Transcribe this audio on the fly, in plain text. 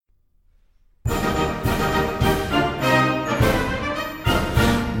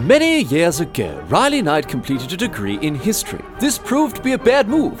Many years ago, Riley Knight completed a degree in history. This proved to be a bad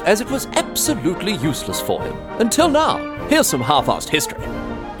move, as it was absolutely useless for him. Until now. Here's some half-arsed history.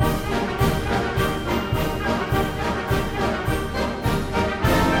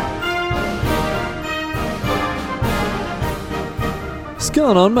 What's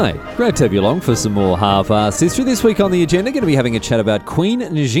going on, mate? Great to have you along for some more half-arsed history. This week on the agenda, going to be having a chat about Queen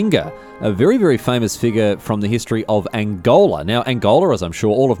Nzinga, a very, very famous figure from the history of Angola. Now, Angola, as I'm sure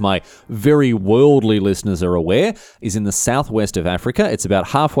all of my very worldly listeners are aware, is in the southwest of Africa. It's about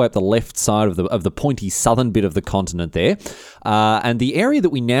halfway up the left side of the pointy southern bit of the continent there. And the area that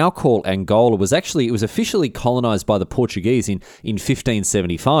we now call Angola was officially colonized by the Portuguese in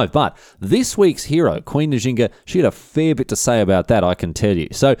 1575. But this week's hero, Queen Nzinga, she had a fair bit to say about that, I can tell you.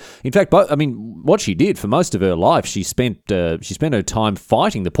 So, in fact, what she did for most of her life, she spent her time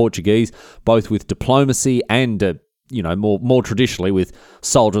fighting the Portuguese, both with diplomacy and more traditionally with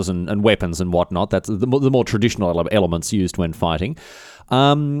soldiers and weapons and whatnot. That's the more traditional elements used when fighting.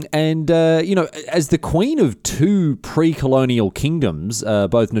 As the queen of two pre-colonial kingdoms,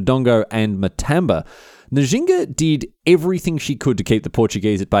 both Ndongo and Matamba, Nzinga did everything she could to keep the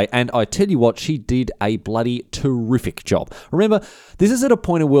Portuguese at bay, and I tell you what, she did a bloody terrific job. Remember, this is at a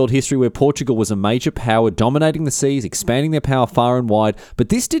point in world history where Portugal was a major power, dominating the seas, expanding their power far and wide, but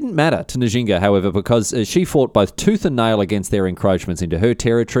this didn't matter to Nzinga, however, because she fought both tooth and nail against their encroachments into her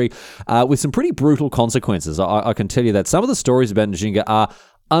territory, with some pretty brutal consequences. I can tell you that some of the stories about Nzinga are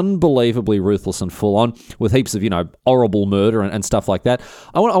unbelievably ruthless and full on, with heaps of, horrible murder and stuff like that.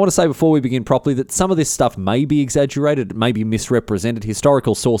 I want to say before we begin properly that some of this stuff may be exaggerated, it may be misrepresented.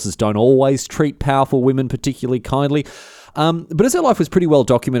 Historical sources don't always treat powerful women particularly kindly. But as her life was pretty well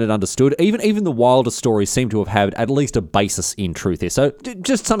documented and understood, even the wildest stories seem to have had at least a basis in truth here. So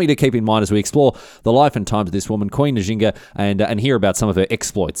just something to keep in mind as we explore the life and times of this woman, Queen Nzinga, and hear about some of her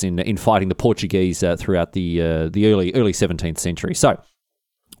exploits in fighting the Portuguese throughout the early 17th century. So,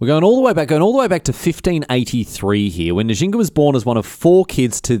 we're going all the way back to 1583 here, when Nzinga was born as one of four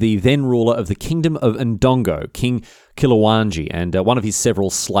kids to the then ruler of the kingdom of Ndongo, King Kilowanji, and one of his several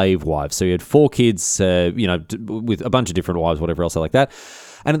slave wives. So he had four kids, with a bunch of different wives, whatever else like that.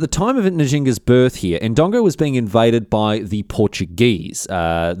 And at the time of Nzinga's birth here, Ndongo was being invaded by the Portuguese.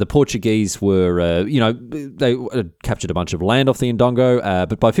 The Portuguese were, they captured a bunch of land off the Ndongo,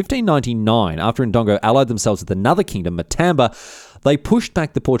 but by 1599, after Ndongo allied themselves with another kingdom, Matamba, they pushed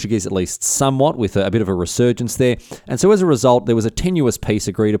back the Portuguese at least somewhat, with a bit of a resurgence there. And so as a result, there was a tenuous peace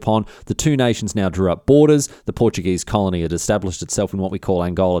agreed upon. The two nations now drew up borders. The Portuguese colony had established itself in what we call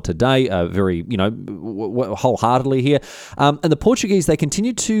Angola today, very, wholeheartedly here. And the Portuguese, they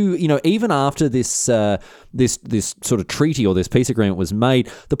continued to, even after this sort of treaty or this peace agreement was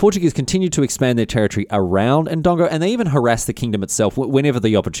made, the Portuguese continued to expand their territory around Ndongo, and they even harassed the kingdom itself whenever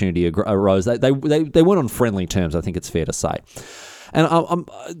the opportunity arose. They weren't on friendly terms, I think it's fair to say. And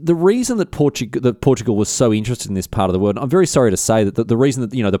the reason that Portugal was so interested in this part of the world, I'm very sorry to say that the reason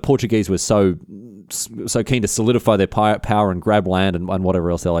that the Portuguese were so keen to solidify their power and grab land and whatever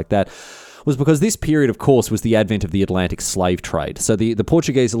else they're like that, was because this period, of course, was the advent of the Atlantic slave trade. So the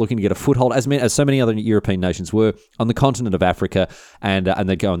Portuguese are looking to get a foothold, as so many other European nations were, on the continent of Africa, and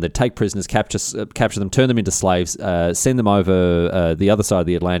they'd go and they'd take prisoners, capture them, turn them into slaves, send them over the other side of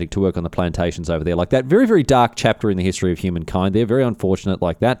the Atlantic to work on the plantations over there like that. Very, very dark chapter in the history of humankind. They're very unfortunate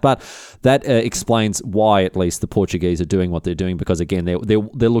like that, but that explains why at least the Portuguese are doing what they're doing, because again,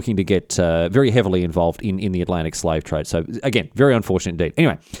 they're looking to get very heavily involved in the Atlantic slave trade. So again, very unfortunate indeed.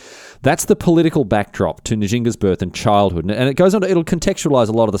 Anyway, that's the political backdrop to Nzinga's birth and childhood. And it goes on it'll contextualize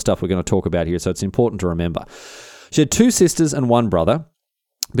a lot of the stuff we're going to talk about here, so it's important to remember. She had two sisters and one brother,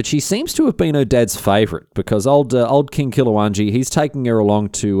 but she seems to have been her dad's favourite, because old King Kilowanji, he's taking her along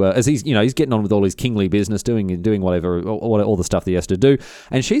to as he's getting on with all his kingly business, doing whatever, all the stuff that he has to do,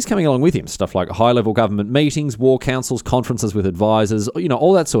 and she's coming along with him, stuff like high level government meetings, war councils, conferences with advisors,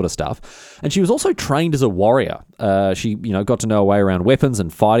 all that sort of stuff. And she was also trained as a warrior. She got to know her way around weapons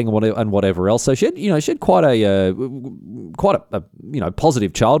and fighting and whatever else. So she had quite a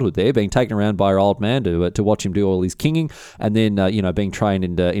positive childhood there, being taken around by her old man to watch him do all his kinging, and then being trained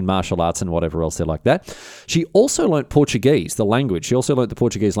in martial arts and whatever else they're like that. She also learnt Portuguese, the language. She also learnt the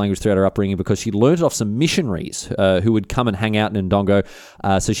Portuguese language throughout her upbringing, because she learnt it off some missionaries who would come and hang out in Ndongo.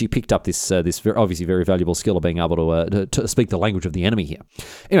 So she picked up this obviously very valuable skill of being able to speak the language of the enemy here.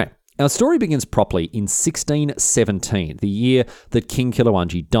 Anyway, our story begins properly in 1617, the year that King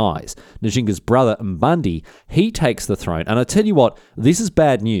Kilowanji dies. Nzinga's brother Mbandi, he takes the throne. And I tell you what, this is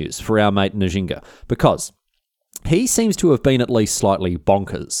bad news for our mate Nzinga, because he seems to have been at least slightly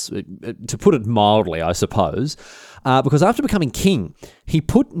bonkers, to put it mildly, I suppose, because after becoming king, he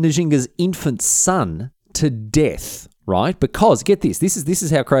put Nzinga's infant son to death, right? Because, get this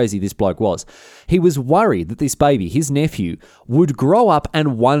is how crazy this bloke was. He was worried that this baby, his nephew, would grow up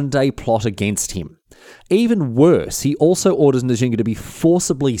and one day plot against him. Even worse, he also orders Nzinga to be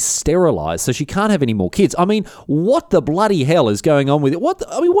forcibly sterilised so she can't have any more kids. I mean, what the bloody hell is going on with it? What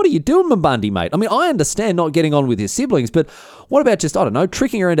are you doing, Mbandi, mate? I mean, I understand not getting on with his siblings, but what about just, I don't know,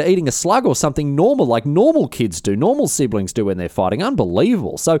 tricking her into eating a slug or something normal, like normal kids do, normal siblings do when they're fighting?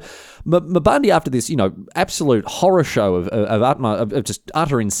 Unbelievable. So Mbandi, after this, absolute horror show of just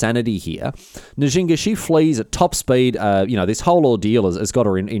utter insanity here, Nzinga, she flees at top speed. This whole ordeal has got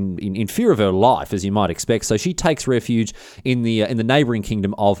her in fear of her life, as you might expect. So she takes refuge in the neighbouring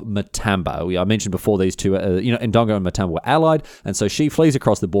kingdom of Matamba. I mentioned before these two, Ndongo and Matamba were allied, and so she flees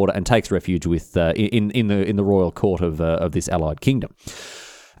across the border and takes refuge with in the royal court of this allied kingdom.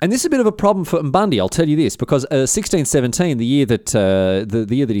 And this is a bit of a problem for Mbandi, I'll tell you this, because 1617, the year that the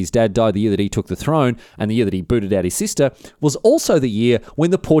year that his dad died, the year that he took the throne, and the year that he booted out his sister, was also the year when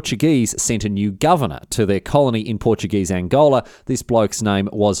the Portuguese sent a new governor to their colony in Portuguese Angola. This bloke's name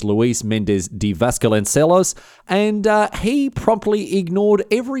was Luís Mendes de Vasconcelos, and he promptly ignored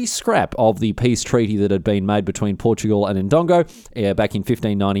every scrap of the peace treaty that had been made between Portugal and Ndongo back in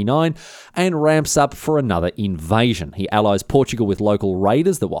 1599, and ramps up for another invasion. He allies Portugal with local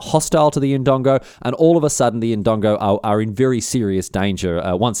raiders that were hostile to the Ndongo, and all of a sudden the Ndongo are in very serious danger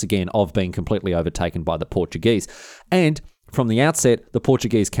once again of being completely overtaken by the Portuguese. And from the outset, the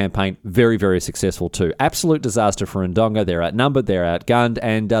Portuguese campaign, very, very successful too. Absolute disaster for Ndongo. They're outnumbered, they're outgunned,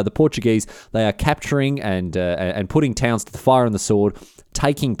 and the Portuguese, they are capturing and putting towns to the fire and the sword,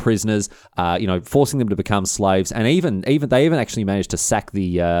 taking prisoners, forcing them to become slaves, and even they actually managed to sack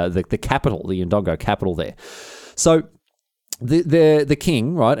the capital, the Ndongo capital there. So the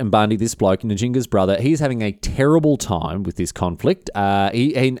king, right, Mbandi, this bloke, Nzinga's brother, he's having a terrible time with this conflict.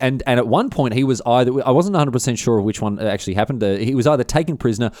 And at one point he was either, I wasn't 100% sure of which one actually happened. He was either taken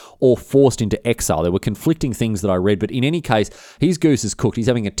prisoner or forced into exile. There were conflicting things that I read, but in any case, his goose is cooked. He's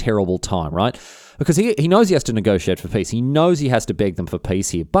having a terrible time, right? Because he knows he has to negotiate for peace. He knows he has to beg them for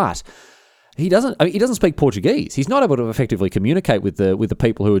peace here, but he doesn't speak Portuguese. He's not able to effectively communicate with the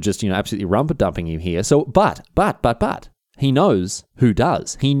people who are just, absolutely rumpa dumping him here. So, but he knows who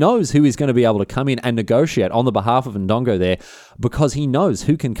does. He knows who is going to be able to come in and negotiate on the behalf of Ndongo there, because he knows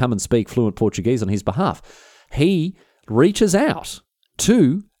who can come and speak fluent Portuguese on his behalf. He reaches out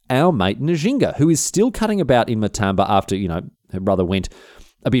to our mate Nzinga, who is still cutting about in Matamba after, her brother went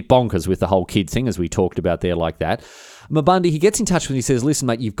a bit bonkers with the whole kid thing, as we talked about there like that. Mbandi, he gets in touch with him. He says, listen,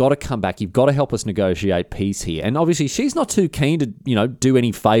 mate, you've got to come back. You've got to help us negotiate peace here. And obviously she's not too keen to, do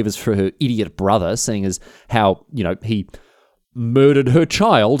any favours for her idiot brother, seeing as how, he murdered her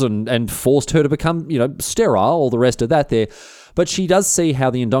child and forced her to become, sterile, all the rest of that there. But she does see how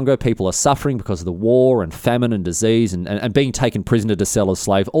the Ndongo people are suffering because of the war and famine and disease and being taken prisoner to sell as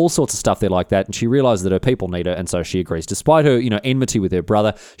slave, all sorts of stuff there like that. And she realises that her people need her, and so she agrees. Despite her, enmity with her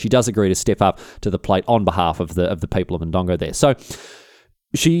brother, she does agree to step up to the plate on behalf of the people of Ndongo there. So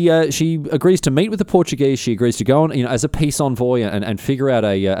she agrees to meet with the Portuguese. She agrees to go on, as a peace envoy and figure out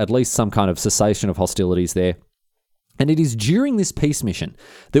at least some kind of cessation of hostilities there. And it is during this peace mission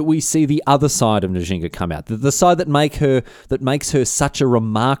that we see the other side of Nzinga come out, the side that makes her such a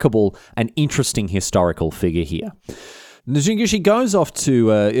remarkable and interesting historical figure here. Nzinga, she goes off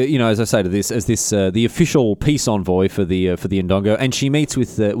to, as I say, the official peace envoy for the Ndongo, and she meets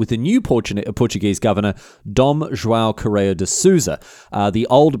with the new Portuguese governor, Dom João Correia de Sousa, the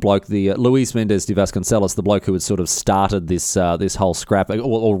old bloke, the Luís Mendes de Vasconcelos, the bloke who had sort of started this whole scrap,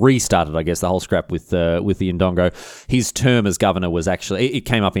 or restarted, I guess, the whole scrap with the Ndongo. His term as governor was actually, it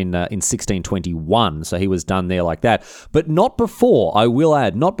came up in 1621, so he was done there like that, but not before, I will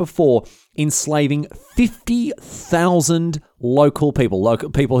add, not before enslaving 50,000 local people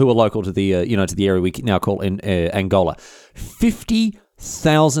who were local to the to the area we now call in Angola.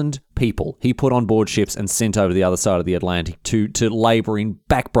 50,000 people he put on board ships and sent over the other side of the Atlantic to labour in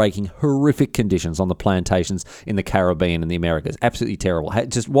backbreaking, horrific conditions on the plantations in the Caribbean and the Americas. Absolutely terrible.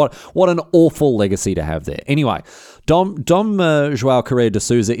 Just what an awful legacy to have there. Anyway, Dom João Correia de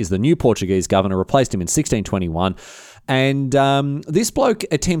Sousa is the new Portuguese governor, replaced him in 1621. And this bloke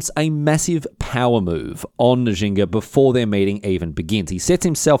attempts a massive power move on Nzinga before their meeting even begins. He sets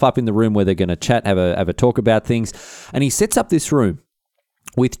himself up in the room where they're going to chat, have a talk about things, and he sets up this room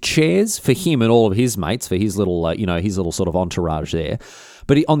with chairs for him and all of his mates, for his little sort of entourage there.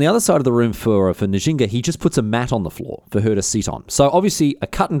 But on the other side of the room for Nzinga, he just puts a mat on the floor for her to sit on. So obviously a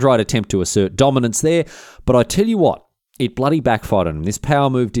cut and dried attempt to assert dominance there. But I tell you what, it bloody backfired on him. This power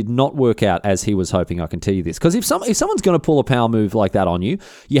move did not work out as he was hoping, I can tell you this. Because if someone's going to pull a power move like that on you,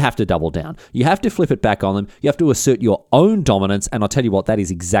 you have to double down. You have to flip it back on them. You have to assert your own dominance. And I'll tell you what, that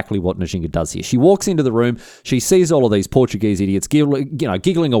is exactly what Nzinga does here. She walks into the room. She sees all of these Portuguese idiots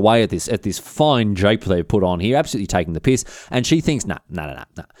giggling away at this fine jape they've put on here, absolutely taking the piss. And she thinks, nah.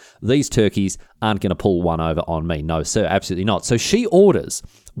 These turkeys aren't going to pull one over on me. No, sir, absolutely not. So she orders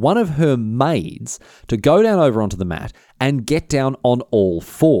one of her maids to go down over onto the mat and get down on all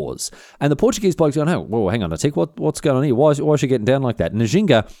fours. And the Portuguese bloke's going, oh, whoa, hang on a tick, what's going on here? Why is she getting down like that?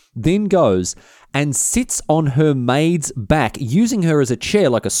 Nzinga then goes and sits on her maid's back, using her as a chair,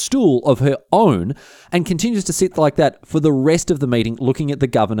 like a stool of her own, and continues to sit like that for the rest of the meeting, looking at the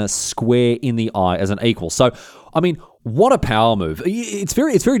governor square in the eye as an equal. So, I mean, what a power move. It's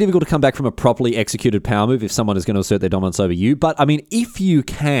very difficult to come back from a properly executed power move if someone is going to assert their dominance over you. But, I mean, if you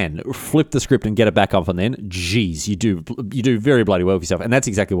can flip the script and get it back up and then, geez, you do very bloody well for yourself. And that's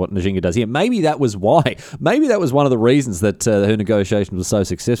exactly what Nzinga does here. Maybe that was why. Maybe that was one of the reasons that her negotiation was so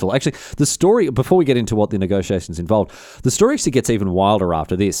successful. Actually, the story, before we get into what the negotiations involved, the story actually gets even wilder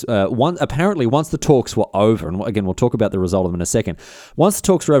after this. Apparently, once the talks were over, and again, we'll talk about the result of them in a second. Once the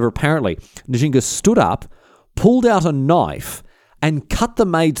talks were over, apparently, Nzinga stood up, pulled out a knife, and cut the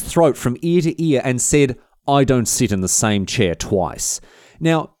maid's throat from ear to ear and said, I don't sit in the same chair twice.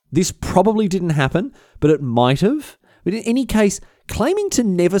 Now, this probably didn't happen, but it might have. But in any case, claiming to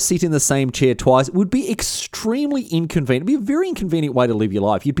never sit in the same chair twice would be extremely inconvenient. It'd be a very inconvenient way to live your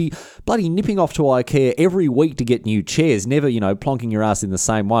life. You'd be bloody nipping off to IKEA every week to get new chairs, never, plonking your ass in the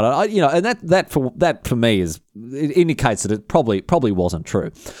same one. And that for me it indicates that it probably wasn't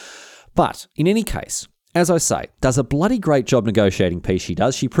true. But in any case, as I say, does a bloody great job negotiating peace she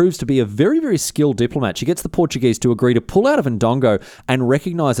does. She proves to be a very, very skilled diplomat. She gets the Portuguese to agree to pull out of Ndongo and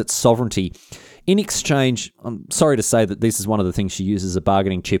recognise its sovereignty. In exchange, I'm sorry to say that this is one of the things she uses as a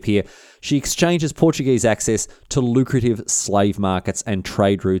bargaining chip here, she exchanges Portuguese access to lucrative slave markets and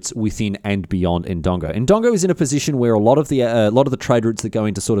trade routes within and beyond Ndongo. Ndongo is in a position where a lot of the trade routes that go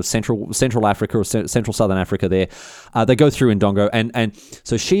into sort of Central Africa or Central Southern Africa there, they go through Ndongo, and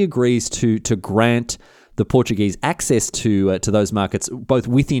so she agrees to grant the Portuguese access to those markets, both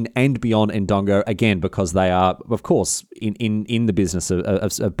within and beyond Ndongo, again, because they are, of course, in the business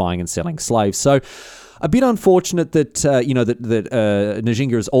of buying and selling slaves. So a bit unfortunate that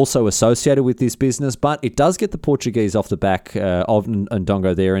Nzinga is also associated with this business, but it does get the Portuguese off the back of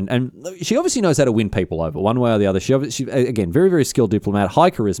Ndongo there, and she obviously knows how to win people over one way or the other. She again, very, very skilled diplomat, high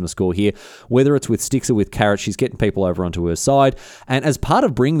charisma score here. Whether it's with sticks or with carrots, she's getting people over onto her side. And as part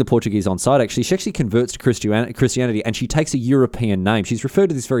of bringing the Portuguese on side, she actually converts to Christianity, and she takes a European name. She's referred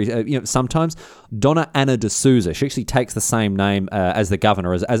to this very sometimes Dona Ana de Souza. She actually takes the same name as the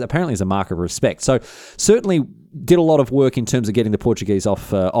governor, as apparently as a mark of respect. So certainly did a lot of work in terms of getting the Portuguese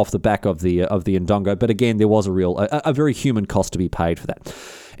off the back of the Ndongo, but again, there was a very human cost to be paid for that.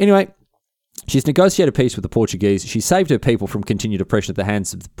 Anyway, she's negotiated peace with the Portuguese. She saved her people from continued oppression at the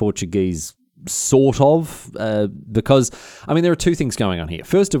hands of the Portuguese, sort of, because, I mean, there are two things going on here.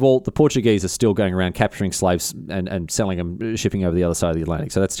 First of all, the Portuguese are still going around capturing slaves and selling them, shipping over the other side of the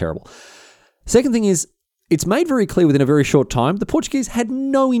Atlantic, so that's terrible. Second thing is, it's made very clear within a very short time, the Portuguese had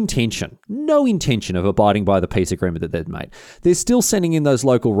no intention of abiding by the peace agreement that they'd made. They're still sending in those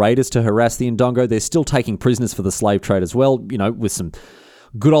local raiders to harass the Ndongo. They're still taking prisoners for the slave trade as well, with some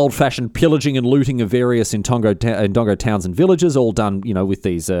good old-fashioned pillaging and looting of various Ndongo towns and villages, all done, with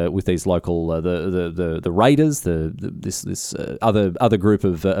these local the raiders, this other group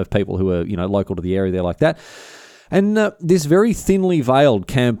of people who are local to the area there like that. And this very thinly veiled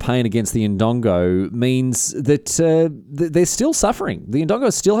campaign against the Ndongo means that they're still suffering. The Ndongo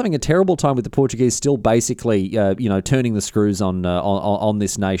are still having a terrible time with the Portuguese, still basically, turning the screws on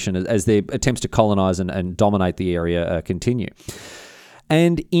this nation as their attempts to colonise and dominate the area continue.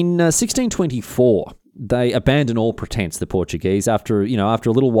 And in 1624, they abandon all pretense, the Portuguese, after a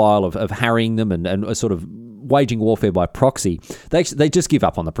little while of harrying them and sort of waging warfare by proxy. They just give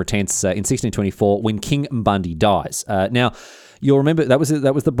up on the pretense in 1624 when King Mbandi dies. Now, you'll remember that was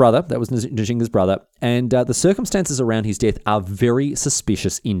the brother, that was Nzinga's brother, and the circumstances around his death are very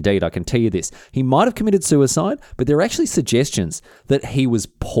suspicious indeed, I can tell you this. He might have committed suicide, but there are actually suggestions that he was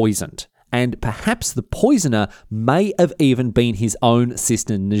poisoned. And perhaps the poisoner may have even been his own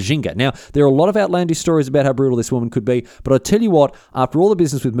sister Nzinga. Now, there are a lot of outlandish stories about how brutal this woman could be, but I tell you what, after all the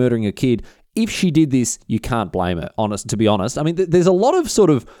business with murdering a kid, if she did this, you can't blame her, to be honest. I mean, there's a lot of sort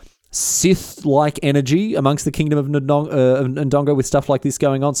of Sith-like energy amongst the kingdom of Ndongo with stuff like this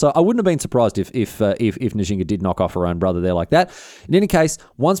going on. So I wouldn't have been surprised if Nzinga did knock off her own brother there like that. In any case,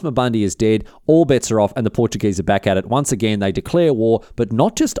 once Mbandi is dead, all bets are off and the Portuguese are back at it. Once again, they declare war, but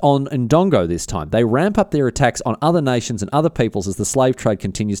not just on Ndongo this time. They ramp up their attacks on other nations and other peoples as the slave trade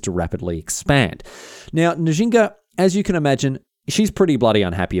continues to rapidly expand. Now, Nzinga, as you can imagine, she's pretty bloody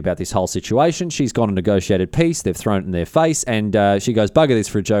unhappy about this whole situation. She's gone and negotiated peace. They've thrown it in their face. And she goes, bugger this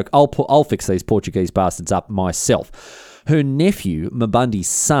for a joke. I'll fix these Portuguese bastards up myself. Her nephew, Mbandi's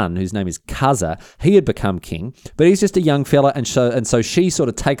son, whose name is Kaza, he had become king, but he's just a young fella, and so she sort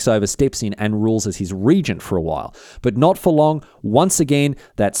of takes over, steps in, and rules as his regent for a while. But not for long. Once again,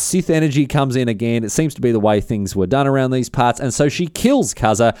 that Sith energy comes in again. It seems to be the way things were done around these parts, and so she kills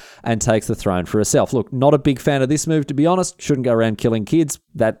Kaza and takes the throne for herself. Look, not a big fan of this move, to be honest. Shouldn't go around killing kids.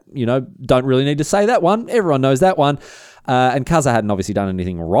 That, don't really need to say that one. Everyone knows that one. And Kaza hadn't obviously done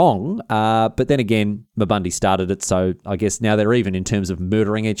anything wrong, but then again, Mbandi started it, so I guess now they're even in terms of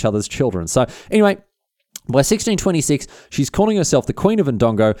murdering each other's children. So anyway, by 1626, she's calling herself the Queen of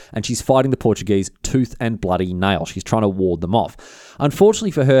Ndongo, and she's fighting the Portuguese tooth and bloody nail. She's trying to ward them off. Unfortunately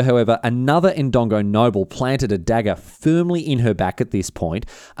for her, however, another Ndongo noble planted a dagger firmly in her back at this point.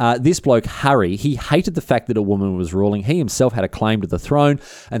 This bloke, Harry, he hated the fact that a woman was ruling. He himself had a claim to the throne,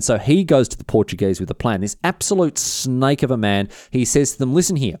 and so he goes to the Portuguese with a plan. This absolute snake of a man, he says to them,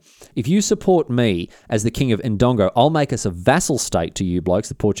 listen here, if you support me as the King of Ndongo, I'll make us a vassal state to you blokes,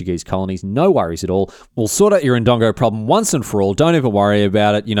 the Portuguese colonies. No worries at all. We'll sort out your Ndongo problem once and for all. Don't ever worry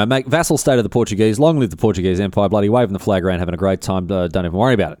about it. Make vassal state of the Portuguese. Long live the Portuguese Empire. Bloody waving the flag around, having a great time. Don't even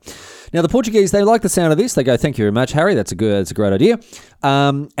worry about it. Now, the Portuguese, they like the sound of this. They go, thank you very much, Harry. That's a great idea.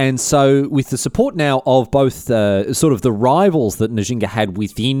 And so with the support now of both sort of the rivals that Nzinga had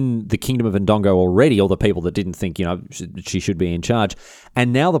within the Kingdom of Ndongo already, or the people that didn't think, she should be in charge,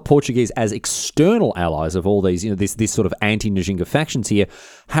 and now the Portuguese as external allies of all these, this sort of anti-Nzinga factions here,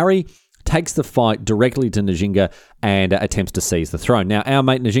 Harry takes the fight directly to Nzinga and attempts to seize the throne. Now, our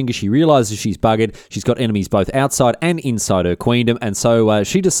mate Nzinga, she realises she's buggered. She's got enemies both outside and inside her queendom, and so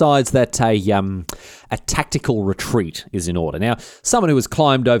she decides that a tactical retreat is in order. Now, someone who has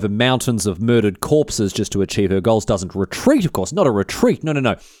climbed over mountains of murdered corpses just to achieve her goals doesn't retreat, of course. Not a retreat.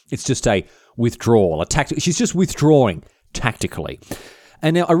 No. It's just a withdrawal. She's just withdrawing tactically.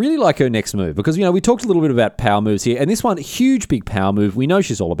 And now I really like her next move because, we talked a little bit about power moves here, and this one, huge, big power move. We know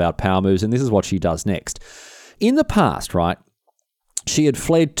she's all about power moves, and this is what she does next. In the past, right, she had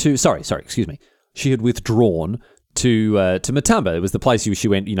fled to, she had withdrawn to Matamba. It was the place she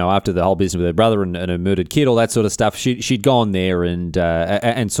went, after the whole business with her brother and her murdered kid, all that sort of stuff. She'd gone there and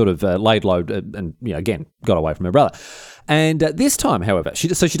sort of laid low and, again, got away from her brother. And this time, however, she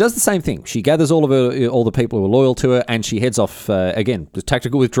does the same thing. She gathers all the people who are loyal to her, and she heads off, again, with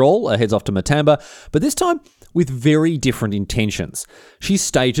tactical withdrawal, heads off to Matamba. But this time, with very different intentions. She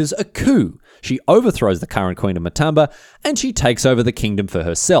stages a coup. She overthrows the current queen of Matamba, and she takes over the kingdom for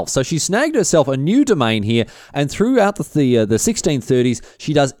herself. So she snagged herself a new domain here, and throughout the 1630s,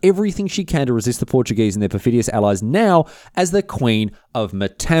 she does everything she can to resist the Portuguese and their perfidious allies now as the queen of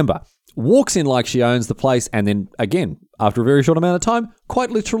Matamba. Walks in like she owns the place, and then, again, after a very short amount of time,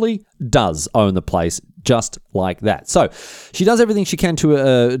 quite literally does own the place just like that. So she does everything she can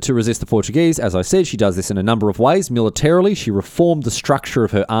to resist the Portuguese. As I said, she does this in a number of ways. Militarily, she reformed the structure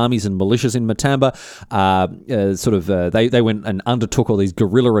of her armies and militias in Matamba. They went and undertook all these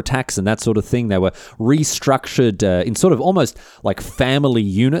guerrilla attacks and that sort of thing. They were restructured in sort of almost like family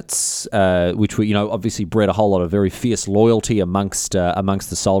units, which were, obviously bred a whole lot of very fierce loyalty amongst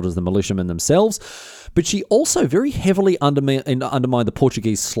the soldiers, the militiamen themselves. But she also very heavily undermined the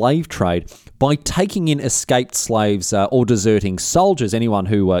Portuguese slave trade by taking in escaped slaves or deserting soldiers, anyone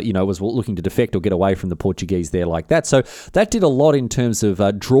who was looking to defect or get away from the Portuguese there like that. So that did a lot in terms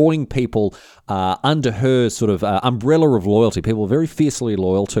of drawing people under her sort of umbrella of loyalty. People were very fiercely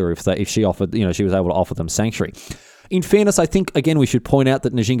loyal to her if she offered, she was able to offer them sanctuary. In fairness, I think, again, we should point out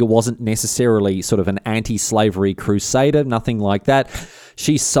that Nzinga wasn't necessarily sort of an anti-slavery crusader, nothing like that.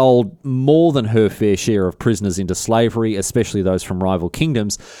 She sold more than her fair share of prisoners into slavery, especially those from rival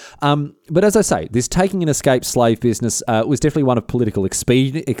kingdoms. But as I say, this taking an escaped slave business was definitely one of political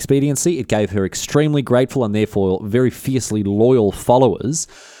expediency. It gave her extremely grateful and therefore very fiercely loyal followers.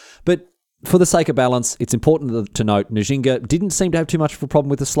 But for the sake of balance, it's important to note Nzinga didn't seem to have too much of a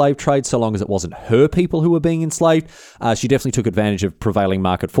problem with the slave trade so long as it wasn't her people who were being enslaved. She definitely took advantage of prevailing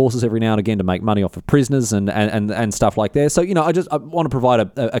market forces every now and again to make money off of prisoners and stuff like that. So, I want to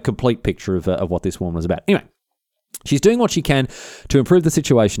provide a complete picture of what this woman was about. Anyway, She's doing what she can to improve the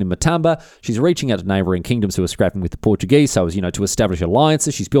situation in Matamba. She's reaching out to neighbouring kingdoms who are scrapping with the Portuguese, so as to establish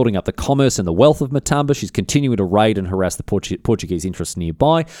alliances. She's building up the commerce and the wealth of Matamba. She's continuing to raid and harass the Portuguese interests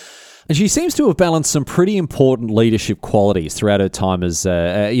nearby. And she seems to have balanced some pretty important leadership qualities throughout her time as,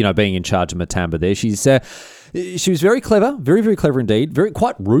 being in charge of Matamba there. She was very clever, very, very clever indeed,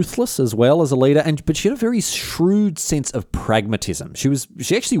 quite ruthless as well as a leader, but she had a very shrewd sense of pragmatism.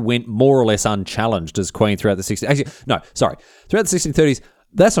 She actually went more or less unchallenged as queen throughout the 1630s.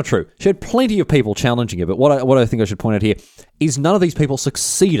 That's not true. She had plenty of people challenging her, but what I think I should point out here is none of these people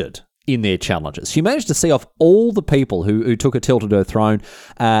succeeded in their challenges. She managed to see off all the people who took a tilt at her throne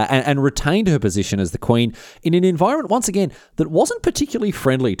and retained her position as the queen in an environment, once again, that wasn't particularly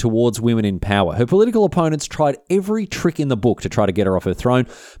friendly towards women in power. Her political opponents tried every trick in the book to try to get her off her throne,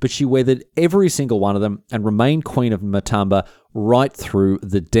 but she weathered every single one of them and remained queen of Matamba right through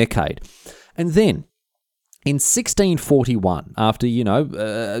the decade. And then, in 1641, after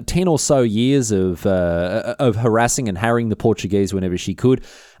 10 or so years of harassing and harrying the Portuguese whenever she could,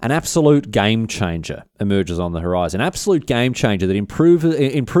 an absolute game changer emerges on the horizon. An absolute game changer that improves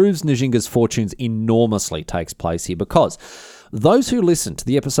Nzinga's fortunes enormously takes place here, because those who listened to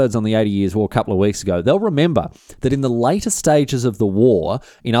the episodes on the 80 Years' War a couple of weeks ago, they'll remember that in the later stages of the war,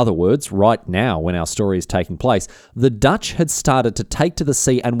 in other words, right now when our story is taking place, the Dutch had started to take to the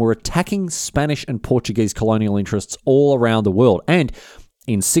sea and were attacking Spanish and Portuguese colonial interests all around the world. And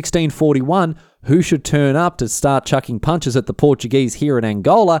in 1641, who should turn up to start chucking punches at the Portuguese here in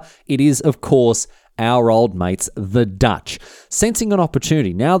Angola? It is, of course, our old mates, the Dutch. Sensing an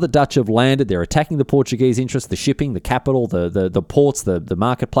opportunity, now the Dutch have landed, they're attacking the Portuguese interests, the shipping, the capital, the ports, the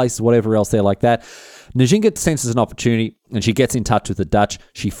marketplaces, whatever else there like that. Nzinga senses an opportunity and she gets in touch with the Dutch.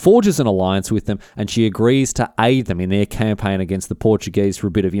 She forges an alliance with them and she agrees to aid them in their campaign against the Portuguese for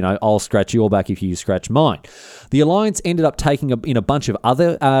a bit of, I'll scratch your back if you scratch mine. The alliance ended up taking in a bunch of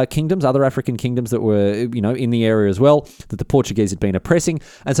other kingdoms, other African kingdoms that were, in the area as well, that the Portuguese had been oppressing.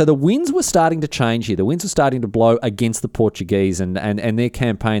 And so the winds were starting to change here. The winds were starting to blow against the Portuguese and their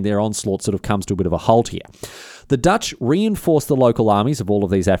campaign, their onslaught sort of comes to a bit of a halt here. The Dutch reinforced the local armies of all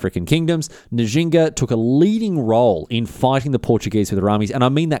of these African kingdoms. Nzinga took a leading role in fighting the Portuguese with their armies, and I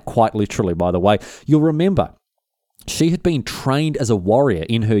mean that quite literally, by the way. You'll remember, she had been trained as a warrior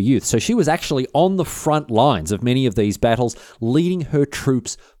in her youth, so she was actually on the front lines of many of these battles, leading her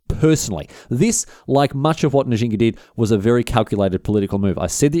troops personally. This, like much of what Nzinga did, was a very calculated political move. I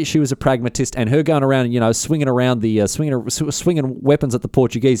said that she was a pragmatist, and her going around, swinging weapons at the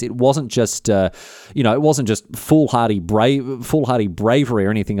Portuguese. It wasn't just, foolhardy bravery or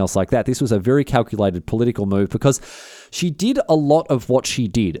anything else like that. This was a very calculated political move because she did a lot of what she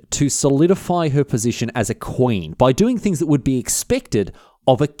did to solidify her position as a queen by doing things that would be expected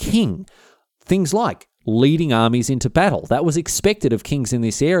of a king. Things like leading armies into battle. That was expected of kings in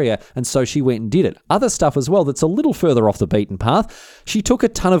this area, and so she went and did it. Other stuff as well that's a little further off the beaten path. She took a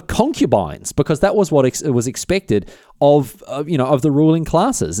ton of concubines because that was what was expected of the ruling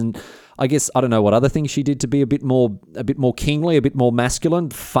classes. And I guess, I don't know what other things she did to be a bit more kingly, a bit more masculine,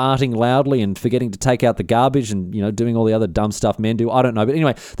 farting loudly and forgetting to take out the garbage and, doing all the other dumb stuff men do. I don't know. But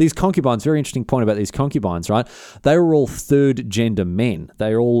anyway, these concubines, very interesting point about these concubines, right? They were all third gender men.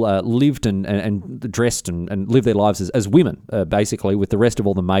 They all lived and dressed and lived their lives as women, basically, with the rest of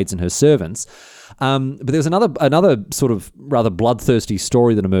all the maids and her servants. But there was another sort of rather bloodthirsty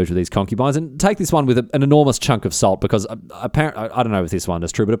story that emerged with these concubines. And take this one with an enormous chunk of salt because apparently, I don't know if this one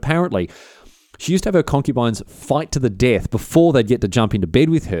is true, but apparently she used to have her concubines fight to the death before they'd get to jump into bed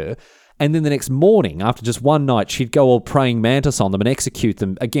with her. And then the next morning, after just one night, she'd go all praying mantis on them and execute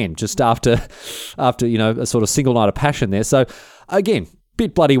them again, just after a sort of single night of passion there. So again,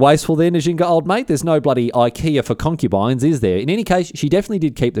 bit bloody wasteful there, Nzinga, old mate. There's no bloody IKEA for concubines, is there? In any case, she definitely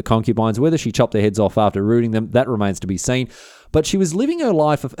did keep the concubines. Whether she chopped their heads off after rooting them, that remains to be seen. But she was living her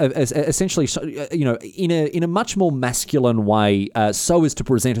life as essentially, in a much more masculine way, so as to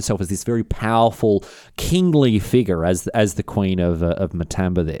present herself as this very powerful, kingly figure as the queen of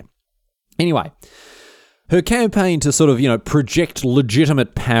Matamba there. Anyway, her campaign to sort of, project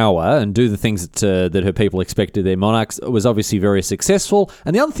legitimate power and do the things that her people expected their monarchs was obviously very successful.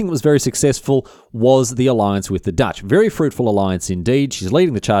 And the other thing that was very successful was the alliance with the Dutch. Very fruitful alliance indeed. She's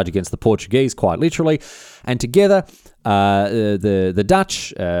leading the charge against the Portuguese, quite literally. And together, the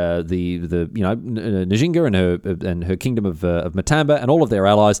Dutch, Nzinga and her kingdom of Matamba and all of their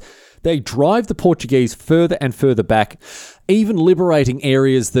allies, they drive the Portuguese further and further back, even liberating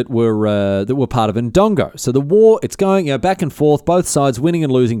areas that were part of Ndongo. So the war, it's going back and forth, both sides winning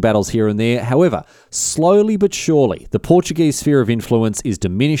and losing battles here and there. However, slowly but surely, the Portuguese sphere of influence is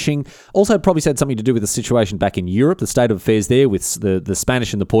diminishing. Also, probably had something to do with the situation back in Europe, the state of affairs there, with the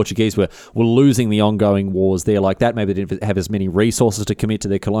Spanish and the Portuguese were losing the ongoing wars there like that. Maybe they didn't have as many resources to commit to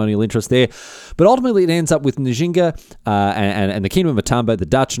their colonial interests there. But ultimately, it ends up with Nzinga and the Kingdom of Matamba, the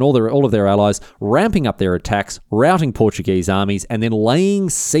Dutch, and all of their allies ramping up their attacks, routing Portuguese armies, and then laying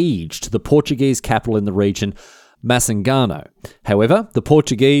siege to the Portuguese capital in the region, Massangano. However, the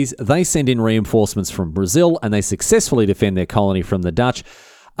Portuguese, they send in reinforcements from Brazil, and they successfully defend their colony from the Dutch.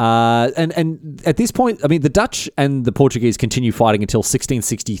 And at this point, I mean, the Dutch and the Portuguese continue fighting until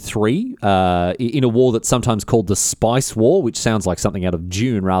 1663 in a war that's sometimes called the Spice War, which sounds like something out of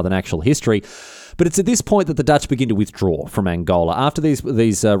Dune rather than actual history. But it's at this point that the Dutch begin to withdraw from Angola. After these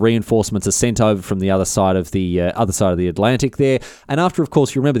reinforcements are sent over from the other side of the Atlantic there, and after, of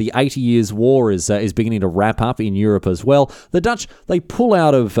course, you remember the 80 Years' War is beginning to wrap up in Europe as well. The Dutch, they pull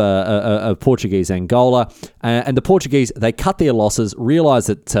out of Portuguese Angola, and the Portuguese, they cut their losses, realise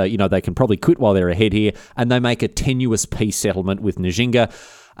that they can probably quit while they're ahead here, and they make a tenuous peace settlement with Nzinga.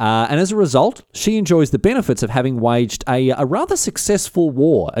 And as a result, she enjoys the benefits of having waged a rather successful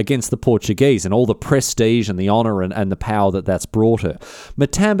war against the Portuguese and all the prestige and the honour and the power that's brought her.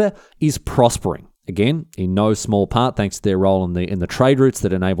 Matamba is prospering. Again, in no small part thanks to their role in the trade routes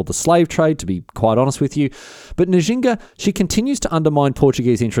that enabled the slave trade, to be quite honest with you. But Nzinga, she continues to undermine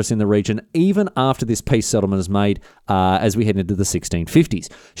Portuguese interests in the region even after this peace settlement is made as we head into the 1650s.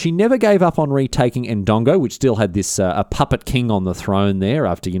 She never gave up on retaking Ndongo, which still had this a puppet king on the throne there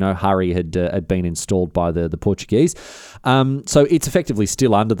after, Hari had been installed by the Portuguese. So it's effectively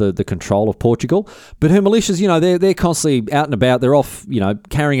still under the control of Portugal. But her militias, they're constantly out and about. They're off,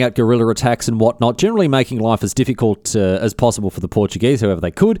 carrying out guerrilla attacks and whatnot, generally making life as difficult as possible for the Portuguese, however they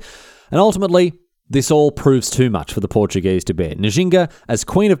could. And ultimately, this all proves too much for the Portuguese to bear. Nzinga, as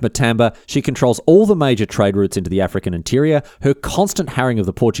Queen of Matamba, she controls all the major trade routes into the African interior. Her constant harrying of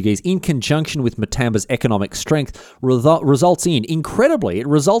the Portuguese, in conjunction with Matamba's economic strength, results in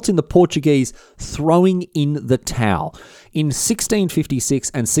the Portuguese throwing in the towel. In 1656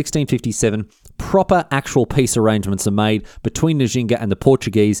 and 1657, proper actual peace arrangements are made between Nzinga and the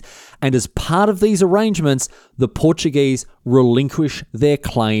Portuguese, and as part of these arrangements, the Portuguese relinquish their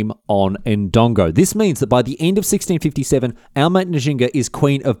claim on Ndongo. This means that by the end of 1657, our mate Nzinga is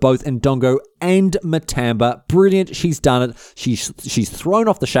queen of both Ndongo and Matamba. Brilliant, she's done it. She's thrown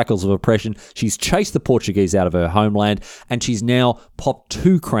off the shackles of oppression. She's chased the Portuguese out of her homeland, and she's now popped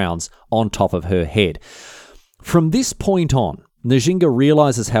 2 crowns on top of her head. From this point on, Nzinga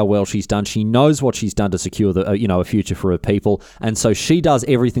realizes how well she's done. She knows what she's done to secure a future for her people, and so she does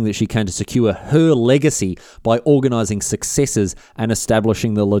everything that she can to secure her legacy by organizing successors and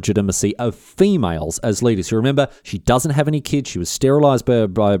establishing the legitimacy of females as leaders. You remember, she doesn't have any kids. She was sterilized by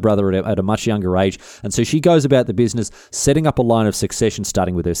her brother at a much younger age, and so she goes about the business setting up a line of succession,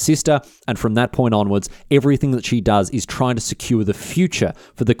 starting with her sister, and from that point onwards, everything that she does is trying to secure the future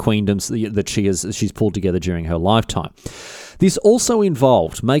for the queendoms that she's pulled together during her lifetime. This also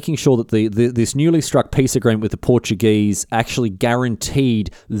involved making sure that this newly struck peace agreement with the Portuguese actually guaranteed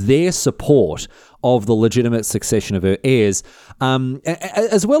their support of the legitimate succession of her heirs,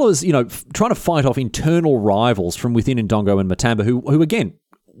 as well as trying to fight off internal rivals from within Ndongo and Matamba, who again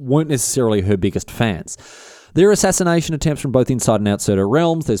weren't necessarily her biggest fans. There are assassination attempts from both inside and outside her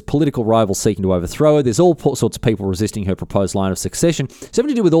realms. There's political rivals seeking to overthrow her. There's all sorts of people resisting her proposed line of succession. It's having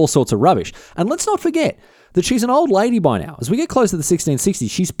to do with all sorts of rubbish. And let's not forget that she's an old lady by now. As we get close to the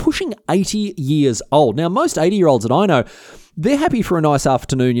 1660s, she's pushing 80 years old. Now, most 80-year-olds that I know, they're happy for a nice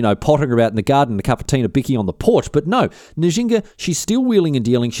afternoon, pottering about in the garden, a cup of tea and a bicky on the porch. But no, Nzinga, she's still wheeling and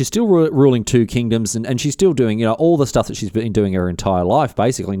dealing. She's still ruling 2 kingdoms, and she's still doing, all the stuff that she's been doing her entire life,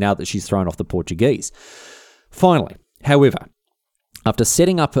 basically, now that she's thrown off the Portuguese. Finally, however, after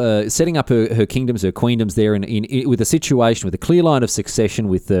setting up her kingdoms, her queendoms there, with a situation with a clear line of succession,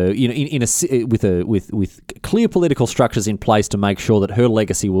 with clear political structures in place to make sure that her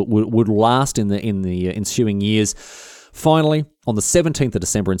legacy would last in the ensuing years. Finally, on the 17th of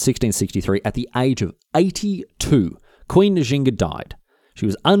December in 1663, at the age of 82, Queen Nzinga died. She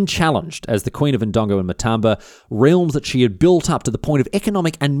was unchallenged as the Queen of Ndongo and Matamba, realms that she had built up to the point of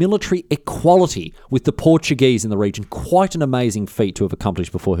economic and military equality with the Portuguese in the region. Quite an amazing feat to have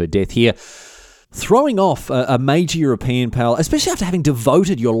accomplished before her death here. throwing off a major European power, especially after having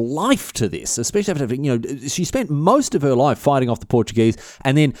devoted your life to this, especially after having, she spent most of her life fighting off the Portuguese,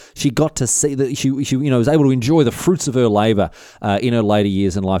 and then she got to see that she was able to enjoy the fruits of her labour in her later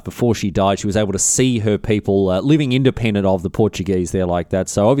years in life. Before she died, she was able to see her people living independent of the Portuguese there like that.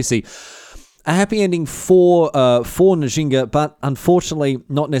 So obviously, a happy ending for Nzinga, but unfortunately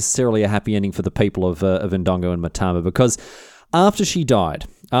not necessarily a happy ending for the people of Ndongo and Matamba, because after she died,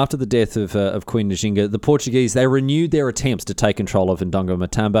 after the death of Queen Nzinga, the Portuguese, they renewed their attempts to take control of Ndongo and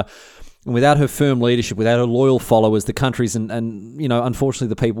Matamba. And without her firm leadership, without her loyal followers, the countries and unfortunately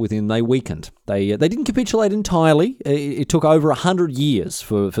the people within, they weakened. They didn't capitulate entirely. It took over 100 years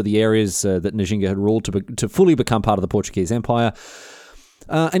for the areas that Nzinga had ruled to fully become part of the Portuguese Empire.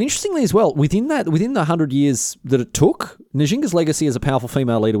 And interestingly as well, within the 100 years that it took, Nzinga's legacy as a powerful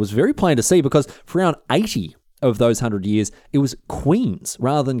female leader was very plain to see, because for around 80 of those 100 years, it was queens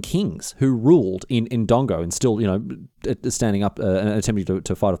rather than kings who ruled in Ndongo and still, standing up and attempting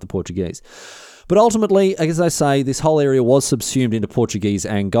to fight off the Portuguese. But ultimately, as I say, this whole area was subsumed into Portuguese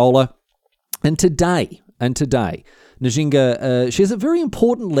Angola. And today, Nzinga, she has a very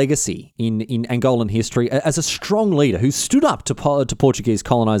important legacy in Angolan history as a strong leader who stood up to Portuguese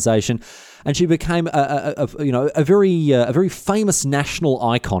colonisation, and she became a very famous national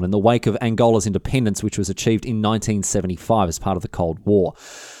icon in the wake of Angola's independence, which was achieved in 1975 as part of the Cold War.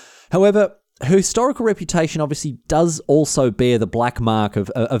 However, her historical reputation obviously does also bear the black mark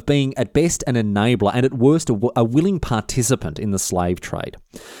of being at best an enabler and at worst a willing participant in the slave trade.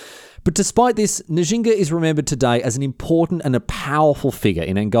 But despite this, Nzinga is remembered today as an important and a powerful figure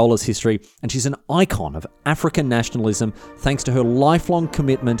in Angola's history, and she's an icon of African nationalism thanks to her lifelong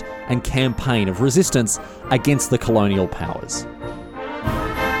commitment and campaign of resistance against the colonial powers.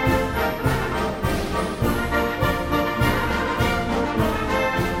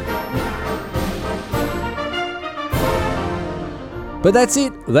 But that's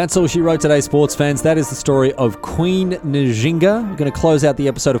it. That's all she wrote today, sports fans. That is the story of Queen Nzinga. We're going to close out the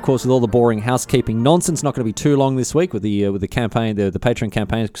episode, of course, with all the boring housekeeping nonsense. Not going to be too long this week with the campaign, the Patreon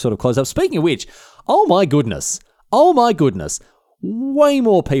campaign sort of close up. Speaking of which, oh my goodness. Way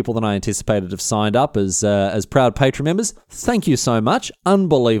more people than I anticipated have signed up as proud Patreon members. Thank you so much.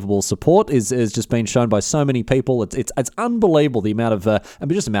 Unbelievable support is just been shown by so many people. It's unbelievable the amount of money.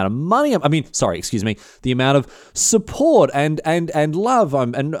 The amount of support and love.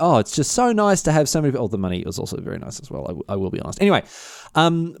 It's just so nice to have so many. Oh, the money was also very nice as well. I will be honest. Anyway.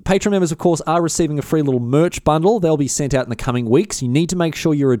 Patreon members, of course, are receiving a free little merch bundle. They'll be sent out in the coming weeks. You need to make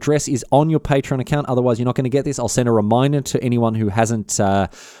sure your address is on your Patreon account. Otherwise, you're not going to get this. I'll send a reminder to anyone who hasn't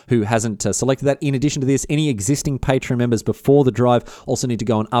selected that. In addition to this, any existing Patreon members before the drive also need to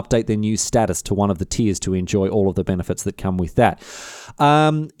go and update their new status to one of the tiers to enjoy all of the benefits that come with that.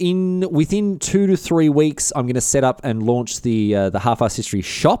 Within 2 to 3 weeks, I'm going to set up and launch the Half-Arsed History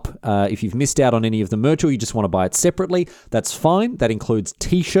shop. If you've missed out on any of the merch or you just want to buy it separately, that's fine. That includes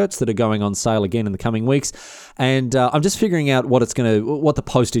t-shirts that are going on sale again in the coming weeks, and I'm just figuring out what the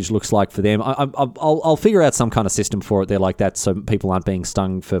postage looks like for them. I'll figure out some kind of system for it there like that, so people aren't being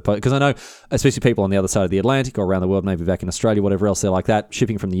stung because I know, especially people on the other side of the Atlantic or around the world, maybe back in Australia, whatever else they're like that.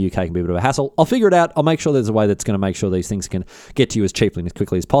 Shipping from the UK can be a bit of a hassle. I'll figure it out. I'll make sure there's a way that's going to make sure these things can get to you as cheaply and as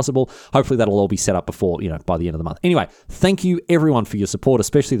quickly as possible. Hopefully that'll all be set up before by the end of the month. Anyway, thank you everyone for your support,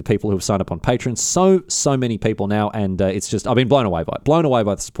 especially the people who have signed up on Patreon. So many people now, and it's just I've been blown away by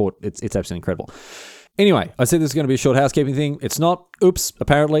the support. It's absolutely incredible. Anyway, I said this is going to be a short housekeeping thing. It's not. Oops.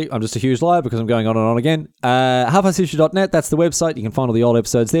 Apparently, I'm just a huge liar because I'm going on and on again. Half-Arsed-History.net, that's the website. You can find all the old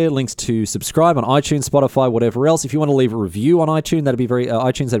episodes there. Links to subscribe on iTunes, Spotify, whatever else. If you want to leave a review on iTunes, that'd be very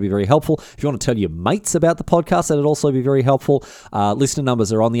helpful. If you want to tell your mates about the podcast, that'd also be very helpful. Listener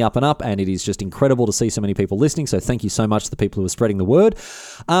numbers are on the up and up, and it is just incredible to see so many people listening. So thank you so much to the people who are spreading the word.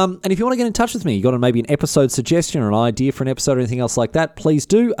 And if you want to get in touch with me, you got maybe an episode suggestion or an idea for an episode or anything else like that, please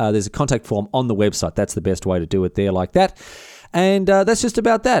do. There's a contact form on the website. That's the best way to do it there like that. And that's just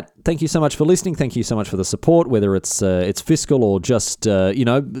about that. Thank you so much for listening. Thank you so much for the support, whether it's fiscal or just in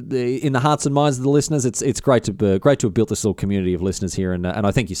the hearts and minds of the listeners. It's great to have built this little community of listeners here, and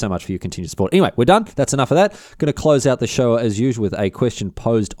I thank you so much for your continued support. Anyway, we're done. That's enough of that. Going to close out the show as usual with a question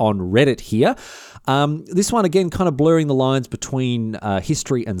posed on Reddit here. This one, again, kind of blurring the lines between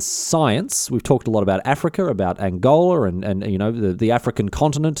history and science. We've talked a lot about Africa, about Angola, and the African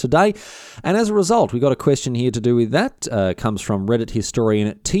continent today. And as a result, we got a question here to do with that. Comes from Reddit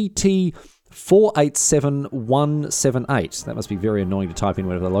historian TT487178. That must be very annoying to type in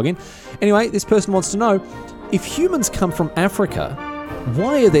whenever they log in. Anyway, this person wants to know, if humans come from Africa,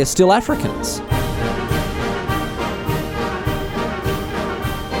 why are there still Africans?